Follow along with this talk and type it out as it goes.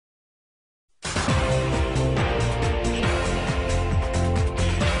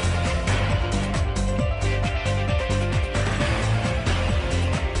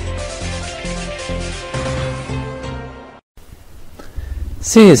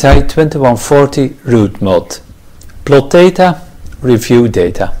CSI 2140 root mode. Plot data, review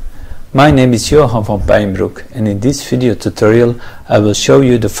data. My name is Johan van Pijnbroek, and in this video tutorial I will show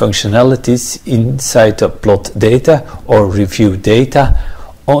you the functionalities inside the plot data or review data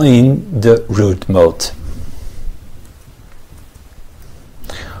in the root mode.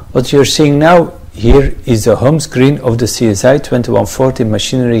 What you're seeing now here is the home screen of the CSI 2140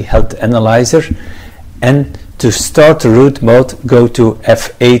 Machinery Health Analyzer, and to start the root mode go to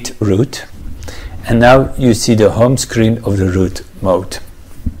F8 root, and now you see the home screen of the root mode.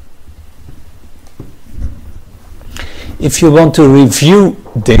 If you want to review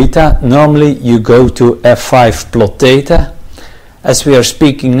data, normally you go to F5 plot data. As we are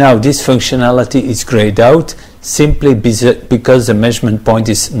speaking now, this functionality is grayed out simply because the measurement point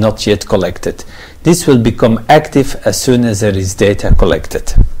is not yet collected. This will become active as soon as there is data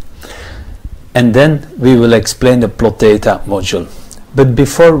collected. And then we will explain the plot data module. But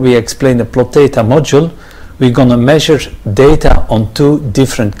before we explain the plot data module, we're going to measure data on two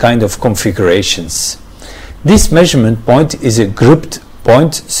different kind of configurations. This measurement point is a grouped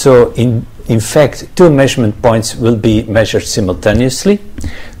point, so in fact two measurement points will be measured simultaneously.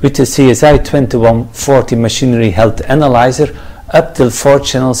 With the CSI 2140 Machinery Health Analyzer, up till 4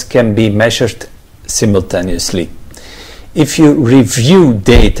 channels can be measured simultaneously. If you review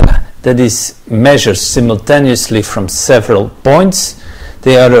data that is measured simultaneously from several points,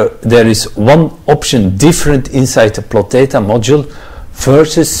 there is one option different inside the plot data module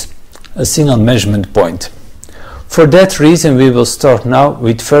versus a single measurement point. For that reason, we will start now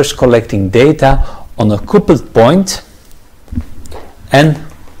with first collecting data on a coupled point and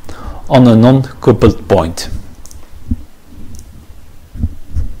on a non-coupled point,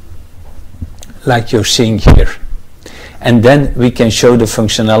 like you're seeing here. And then we can show the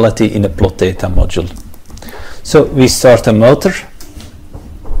functionality in the plot data module. So we start a motor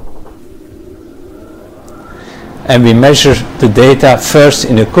and we measure the data first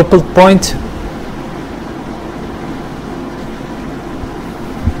in a coupled point,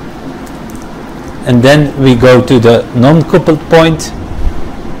 and then we go to the non-coupled point,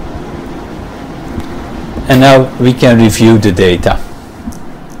 and now we can review the data.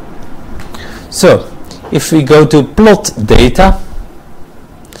 So if we go to plot data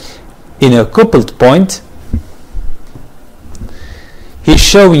in a coupled point, he's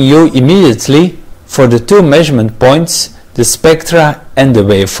showing you immediately for the two measurement points the spectra and the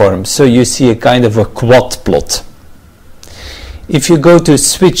waveform, so you see a kind of a quad plot. If you go to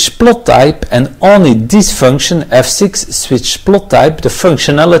switch plot type and only this function F6 switch plot type, the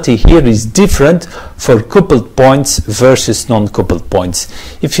functionality here is different for coupled points versus non-coupled points.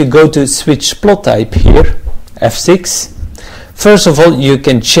 If you go to switch plot type here, F6, first of all you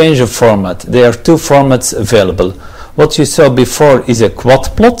can change the format. There are two formats available. What you saw before is a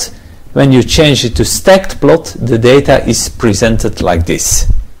quad plot. When you change it to stacked plot, the data is presented like this.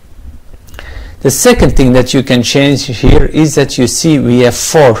 The second thing that you can change here is that you see we have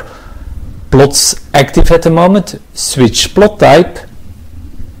 4 plots active at the moment. Switch plot type.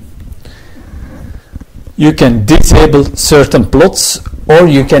 You can disable certain plots, or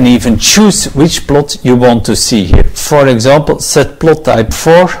you can even choose which plot you want to see here. For example, set plot type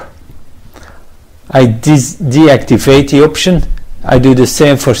 4. I deactivate the option. I do the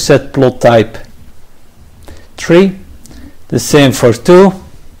same for set plot type 3. The same for 2.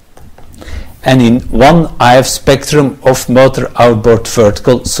 And in 1 I have spectrum of motor outboard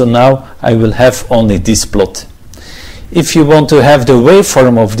vertical, so now I will have only this plot. If you want to have the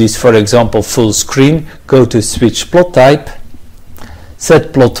waveform of this, for example full screen, go to switch plot type,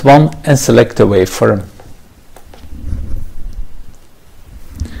 set plot 1 and select the waveform.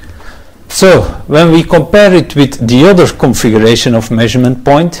 So when we compare it with the other configuration of measurement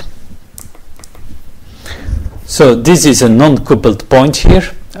point, so this is a non-coupled point here.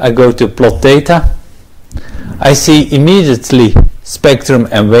 I go to plot data, I see immediately spectrum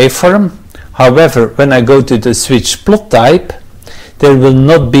and waveform. However, when I go to the switch plot type, there will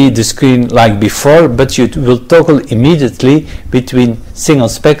not be the screen like before, but you will toggle immediately between single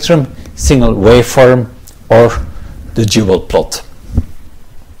spectrum, single waveform, or the dual plot.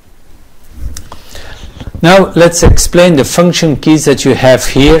 Now let's explain the function keys that you have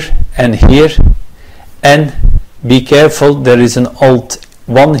here, and be careful, there is an Alt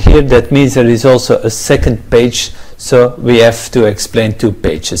 1 here, that means there is also a second page, so we have to explain 2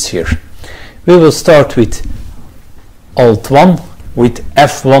 pages here. We will start with Alt 1 with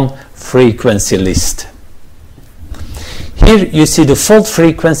F1 frequency list. Here you see the fault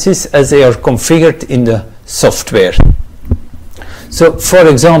frequencies as they are configured in the software. So for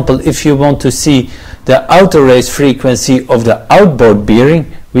example, if you want to see the auto-raise frequency of the outboard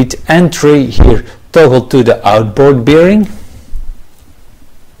bearing, with N3 here toggle to the outboard bearing.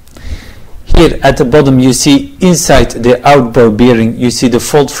 Here at the bottom you see inside the outboard bearing you see the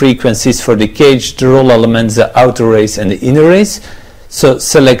fault frequencies for the cage, the roll elements, the outer race and the inner race. So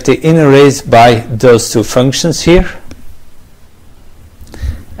select the inner race by those two functions here.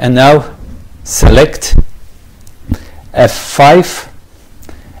 And now select F5,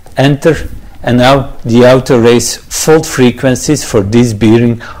 enter, and now the outer race fault frequencies for this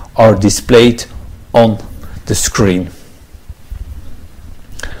bearing are displayed on the screen.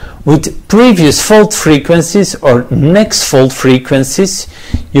 With previous fault frequencies or next fault frequencies,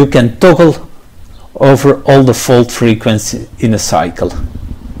 you can toggle over all the fault frequencies in a cycle.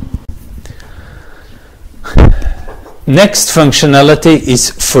 Next functionality is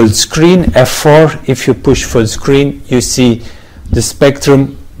full screen, F4. If you push full screen, you see the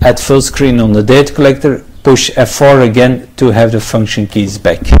spectrum at full screen on the data collector. Push F4 again to have the function keys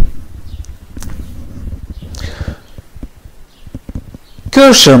back.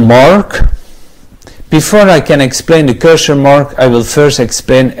 Cursor mark. Before I can explain the cursor mark, I will first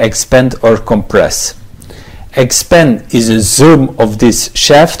explain expand or compress. Expand is a zoom of this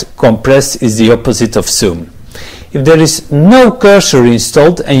shaft, compress is the opposite of zoom. If there is no cursor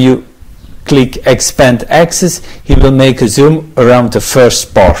installed and you click expand axis, he will make a zoom around the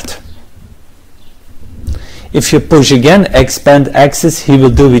first part. If you push again expand axis, he will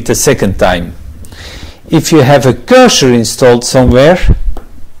do it a second time. If you have a cursor installed somewhere,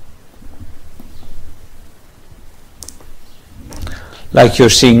 like you're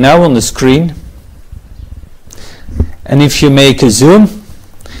seeing now on the screen, and if you make a zoom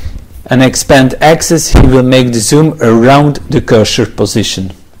and expand axis, he will make the zoom around the cursor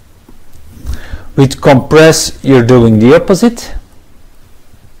position. With compress, you're doing the opposite.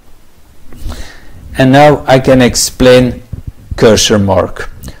 And now I can explain cursor mark.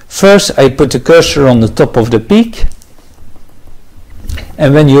 First, I put the cursor on the top of the peak,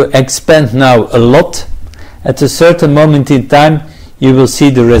 and when you expand now a lot, at a certain moment in time, you will see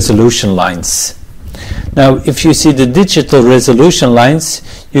the resolution lines. Now, if you see the digital resolution lines,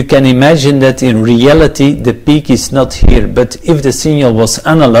 you can imagine that in reality the peak is not here, but if the signal was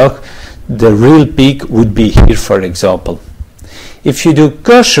analog, the real peak would be here, for example. If you do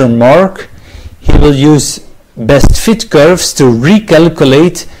cursor mark, he will use best fit curves to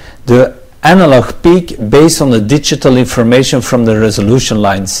recalculate the analog peak based on the digital information from the resolution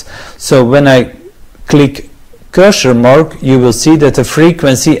lines. So when I click cursor mark, you will see that the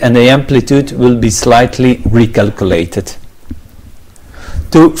frequency and the amplitude will be slightly recalculated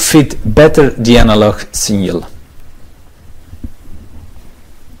to fit better the analog signal.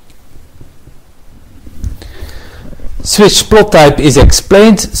 Switch plot type is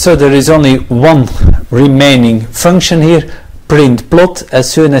explained, so there is only one remaining function here, print plot.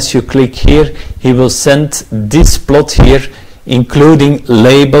 As soon as you click here, he will send this plot here, including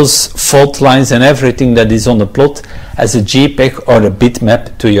labels, fault lines and everything that is on the plot as a JPEG or a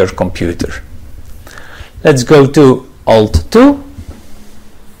bitmap to your computer. Let's go to Alt 2.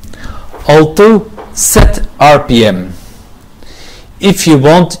 Alt 2, set RPM. If you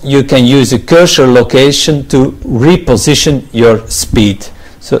want, you can use a cursor location to reposition your speed.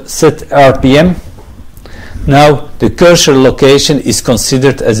 So set RPM. Now the cursor location is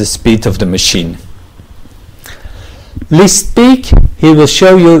considered as the speed of the machine. List peak, he will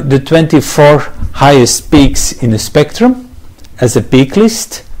show you the 24 highest peaks in the spectrum as a peak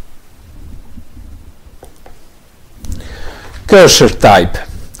list. Cursor type.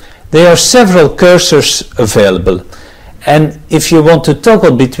 There are several cursors available, and if you want to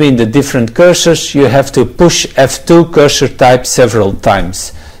toggle between the different cursors, you have to push F2 cursor type several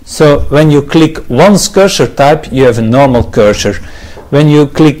times. So when you click once cursor type, you have a normal cursor. When you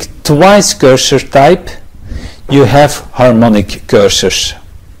click twice cursor type, you have harmonic cursors.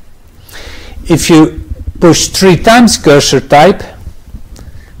 If you push 3 times cursor type,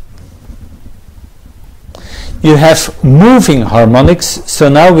 you have moving harmonics. So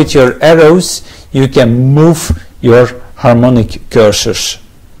now with your arrows you can move your harmonic cursors.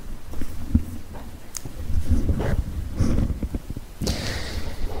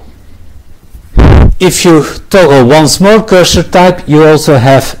 If you toggle once more cursor type, you also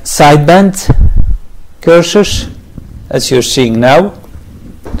have sideband cursors, as you're seeing now.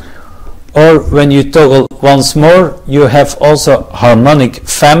 Or when you toggle once more, you have also harmonic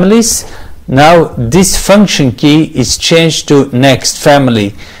families. Now this function key is changed to next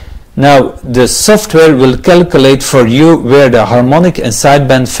family. Now the software will calculate for you where the harmonic and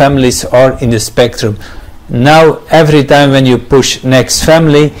sideband families are in the spectrum. Now every time when you push next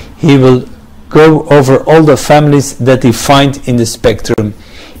family, he will go over all the families that he finds in the spectrum.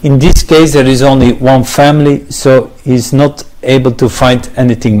 In this case there is only one family, so he's not able to find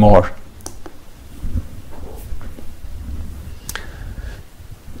anything more.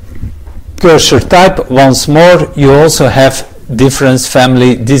 Cursor type, once more, you also have difference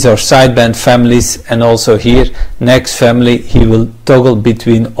family. These are sideband families, and also here next family he will toggle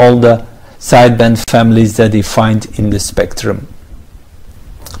between all the sideband families that he finds in the spectrum.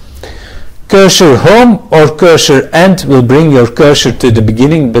 Cursor home or cursor end will bring your cursor to the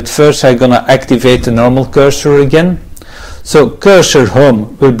beginning, but first I'm gonna activate the normal cursor again. So cursor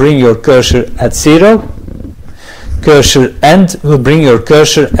home will bring your cursor at 0. Cursor end will bring your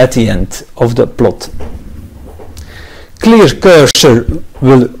cursor at the end of the plot. Clear cursor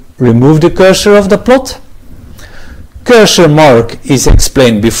will remove the cursor of the plot. Cursor mark is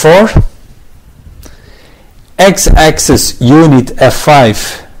explained before. X-axis unit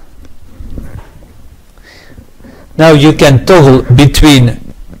F5. Now you can toggle between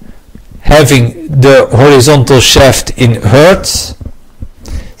having the horizontal shaft in Hertz,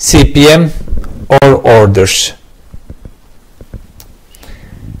 CPM or orders.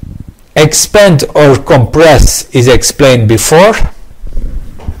 Expand or compress is explained before,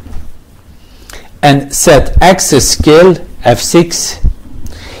 and set axis scale F6.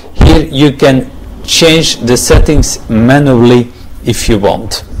 Here you can change the settings manually if you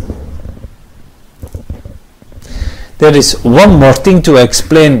want. There is one more thing to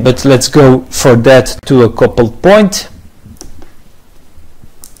explain, but let's go for that to a coupled point.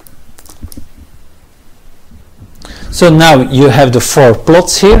 So now you have the 4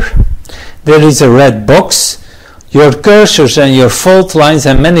 plots here. There is a red box. Your cursors and your fault lines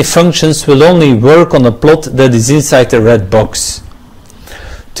and many functions will only work on a plot that is inside the red box.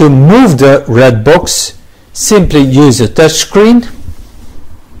 To move the red box, simply use a touchscreen,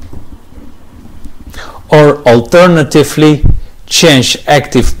 or alternatively change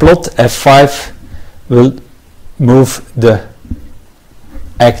active plot. F5 will move the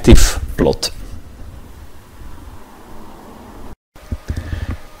active plot.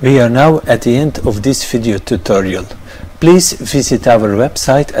 We are now at the end of this video tutorial. Please visit our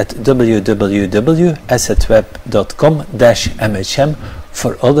website at www.assetweb.com/mhm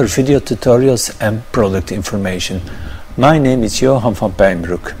for other video tutorials and product information. My name is Johan van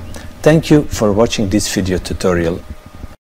Pijnbroek. Thank you for watching this video tutorial.